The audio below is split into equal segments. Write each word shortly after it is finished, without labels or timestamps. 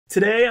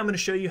Today, I'm going to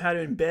show you how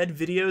to embed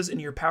videos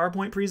into your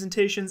PowerPoint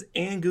presentations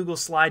and Google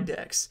slide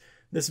decks.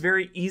 This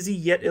very easy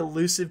yet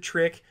elusive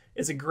trick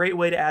is a great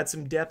way to add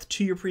some depth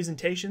to your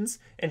presentations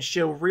and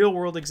show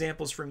real-world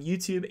examples from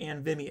YouTube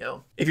and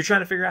Vimeo. If you're trying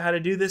to figure out how to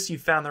do this, you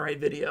found the right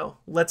video.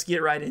 Let's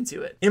get right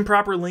into it.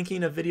 Improper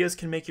linking of videos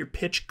can make your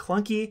pitch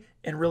clunky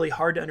and really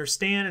hard to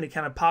understand, and it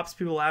kind of pops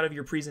people out of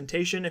your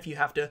presentation if you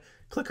have to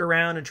click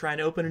around and try and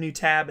open a new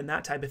tab and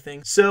that type of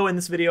thing. So in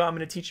this video, I'm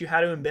going to teach you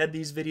how to embed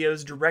these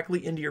videos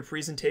directly into your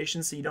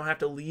presentation so you don't have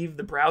to leave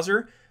the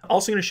browser. I'm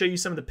also going to show you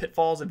some of the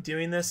pitfalls of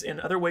doing this and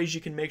other ways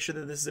you can make sure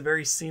that this is a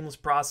very seamless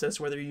process,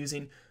 whether you're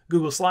using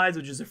Google Slides,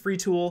 which is a free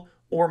tool,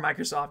 or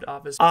Microsoft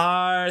Office.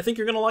 I think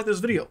you're going to like this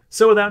video.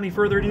 So without any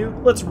further ado,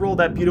 let's roll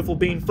that beautiful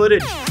bean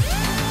footage.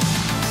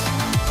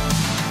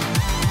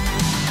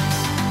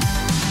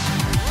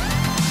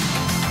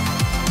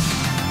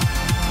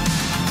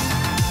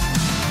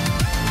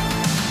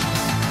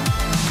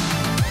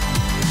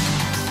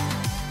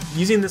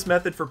 Using this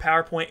method for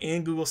PowerPoint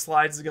and Google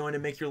Slides is going to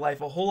make your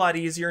life a whole lot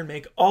easier and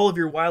make all of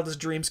your wildest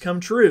dreams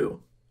come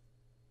true.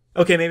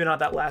 Okay, maybe not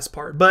that last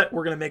part, but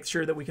we're going to make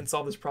sure that we can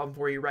solve this problem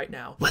for you right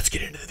now. Let's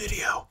get into the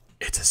video.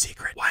 It's a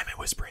secret. Why am I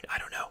whispering? I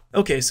don't know.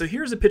 Okay, so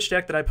here's a pitch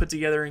deck that I put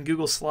together in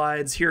Google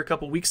Slides here a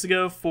couple weeks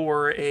ago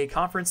for a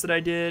conference that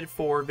I did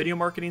for video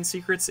marketing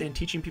secrets and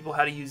teaching people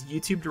how to use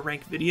YouTube to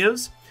rank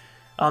videos.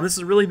 This is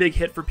a really big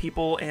hit for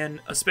people,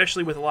 and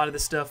especially with a lot of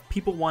this stuff,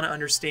 people want to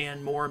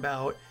understand more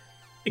about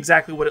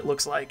exactly what it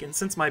looks like. And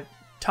since my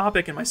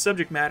topic and my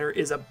subject matter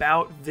is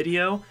about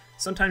video,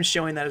 sometimes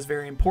showing that is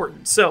very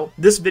important. So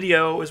this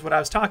video is what I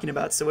was talking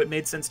about, so it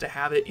made sense to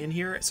have it in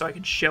here so I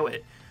could show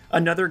it.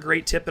 Another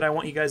great tip that I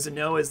want you guys to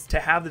know is to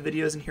have the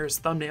videos in here as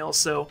thumbnails.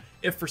 So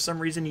if for some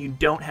reason you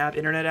don't have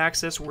internet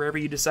access wherever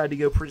you decide to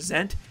go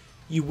present,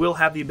 you will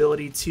have the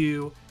ability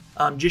to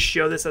just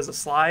show this as a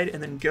slide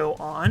and then go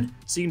on.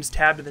 So you can just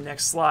tab to the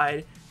next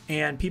slide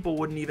and people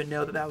wouldn't even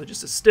know that that was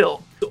just a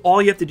still. So all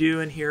you have to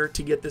do in here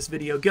to get this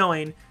video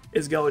going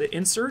is go to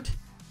Insert,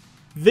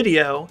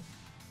 Video,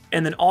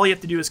 and then all you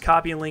have to do is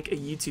copy and link a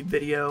YouTube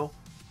video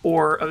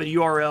or a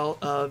URL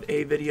of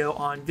a video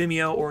on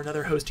Vimeo or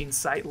another hosting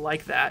site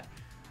like that.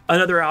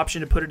 Another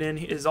option to put it in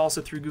is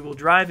also through Google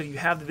Drive. If you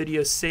have the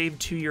video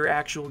saved to your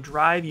actual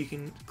drive, you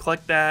can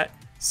click that,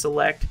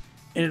 select,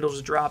 and it'll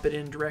just drop it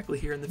in directly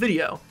here in the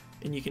video.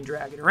 And you can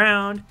drag it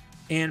around,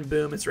 and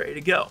boom, it's ready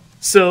to go.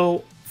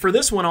 So for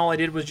this one, all I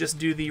did was just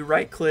do the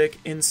right-click,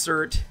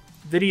 insert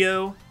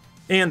video,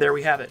 and there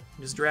we have it.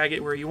 Just drag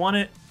it where you want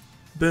it.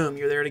 Boom,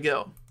 you're there to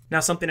go. Now,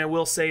 something I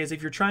will say is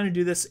if you're trying to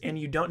do this and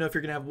you don't know if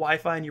you're going to have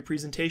Wi-Fi in your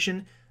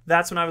presentation,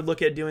 that's when I would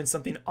look at doing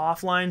something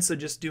offline, so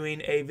just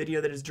doing a video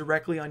that is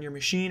directly on your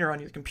machine or on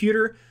your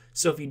computer.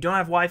 So if you don't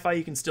have Wi-Fi,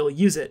 you can still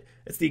use it.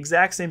 It's the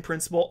exact same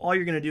principle. All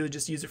you're going to do is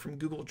just use it from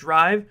Google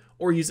Drive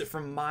or use it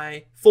from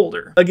My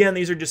Folder. Again,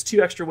 these are just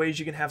two extra ways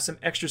you can have some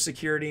extra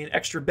security and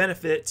extra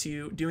benefit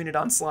to doing it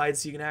on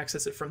slides so you can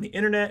access it from the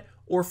internet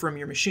or from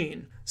your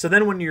machine. So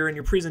then when you're in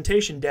your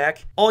presentation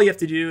deck, all you have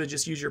to do is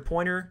just use your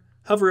pointer,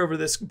 hover over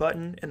this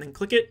button, and then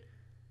click it,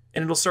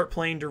 and it'll start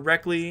playing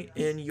directly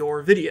in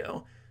your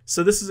video.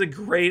 So this is a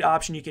great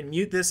option. You can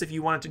mute this if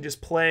you want it to just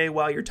play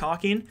while you're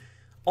talking.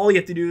 All you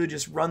have to do is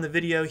just run the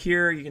video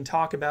here. You can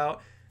talk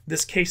about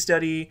this case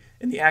study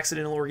and the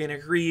accidental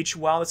organic reach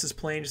while this is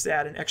playing, just to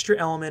add an extra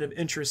element of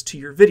interest to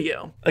your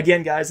video.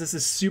 Again, guys, this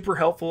is super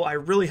helpful. I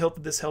really hope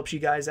that this helps you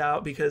guys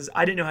out because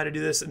I didn't know how to do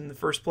this in the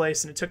first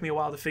place, and it took me a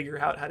while to figure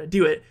out how to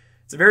do it.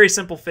 It's a very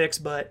simple fix,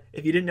 but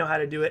if you didn't know how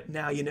to do it,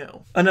 now you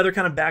know. Another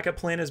kind of backup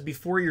plan is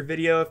before your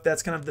video, if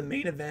that's kind of the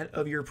main event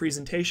of your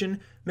presentation,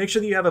 make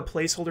sure that you have a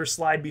placeholder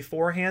slide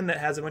beforehand that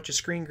has a bunch of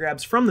screen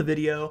grabs from the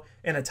video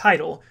and a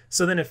title.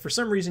 So then if for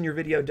some reason your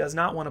video does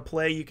not want to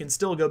play, you can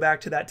still go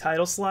back to that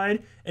title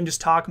slide and just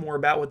talk more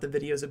about what the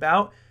video is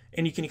about.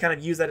 And you can kind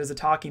of use that as a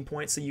talking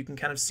point so you can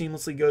kind of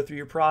seamlessly go through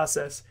your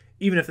process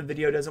even if the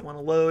video doesn't want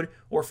to load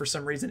or for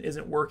some reason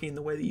isn't working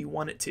the way that you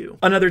want it to.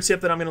 Another tip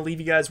that I'm going to leave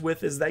you guys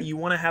with is that you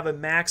want to have a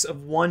max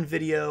of one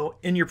video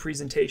in your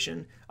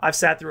presentation. I've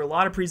sat through a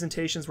lot of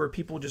presentations where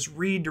people just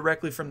read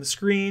directly from the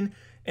screen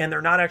and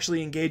they're not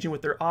actually engaging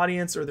with their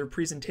audience, or their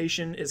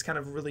presentation is kind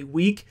of really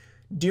weak.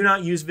 Do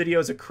not use video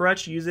as a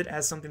crutch. Use it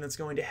as something that's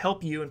going to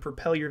help you and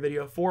propel your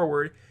video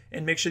forward,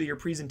 and make sure that your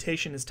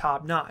presentation is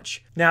top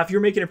notch. Now, if you're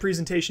making a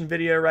presentation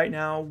video right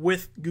now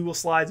with Google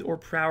Slides or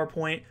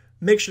PowerPoint,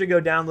 make sure to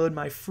go download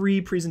my free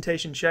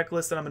presentation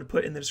checklist that I'm going to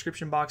put in the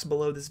description box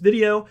below this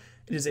video.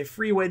 It is a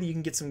free way that you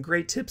can get some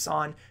great tips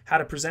on how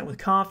to present with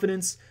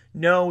confidence,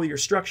 know your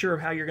structure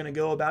of how you're going to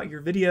go about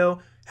your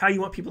video, how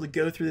you want people to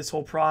go through this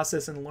whole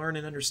process and learn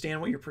and understand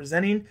what you're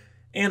presenting,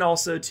 and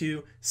also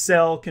to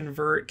sell,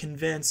 convert,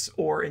 convince,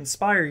 or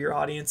inspire your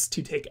audience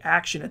to take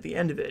action at the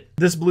end of it.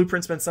 This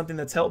blueprint's been something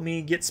that's helped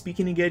me get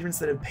speaking engagements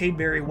that have paid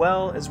very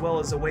well, as well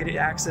as a way to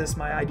access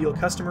my ideal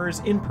customers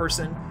in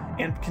person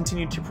and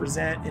continue to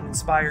present and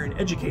inspire and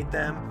educate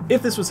them.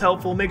 If this was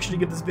helpful, make sure to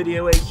give this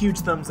video a huge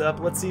thumbs up.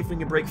 Let's see if we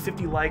can break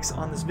 50 likes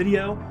on this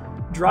video.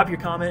 Drop your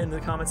comment in the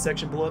comment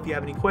section below if you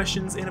have any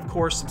questions, and of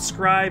course,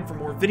 subscribe for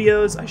more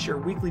videos. I share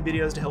weekly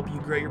videos to help you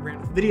grow your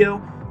brand with video,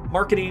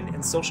 marketing,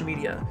 and social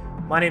media.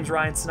 My name's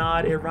Ryan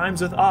Snod. It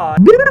rhymes with odd.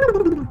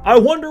 I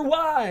wonder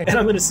why. And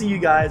I'm going to see you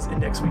guys in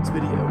next week's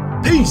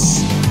video.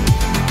 Peace.